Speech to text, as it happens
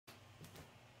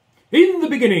In the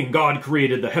beginning, God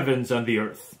created the heavens and the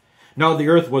earth. Now the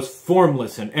earth was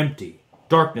formless and empty.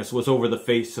 Darkness was over the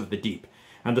face of the deep,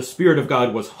 and the Spirit of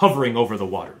God was hovering over the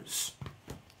waters.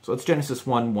 So it's Genesis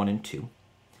 1, 1 and 2.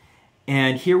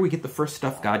 And here we get the first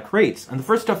stuff God creates. And the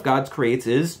first stuff God creates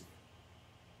is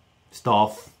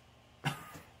stuff.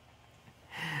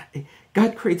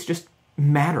 God creates just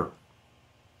matter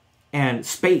and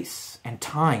space and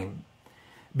time.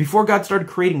 Before God started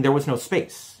creating, there was no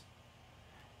space.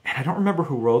 And I don't remember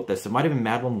who wrote this. It might have been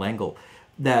Madeline L'Engle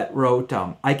that wrote,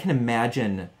 I can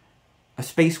imagine a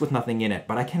space with nothing in it,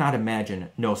 but I cannot imagine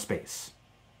no space.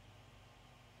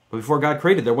 But before God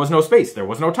created, there was no space. There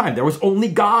was no time. There was only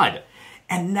God.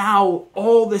 And now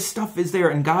all this stuff is there,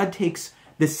 and God takes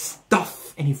this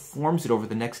stuff and he forms it over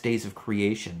the next days of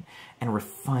creation and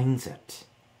refines it.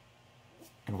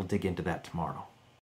 And we'll dig into that tomorrow.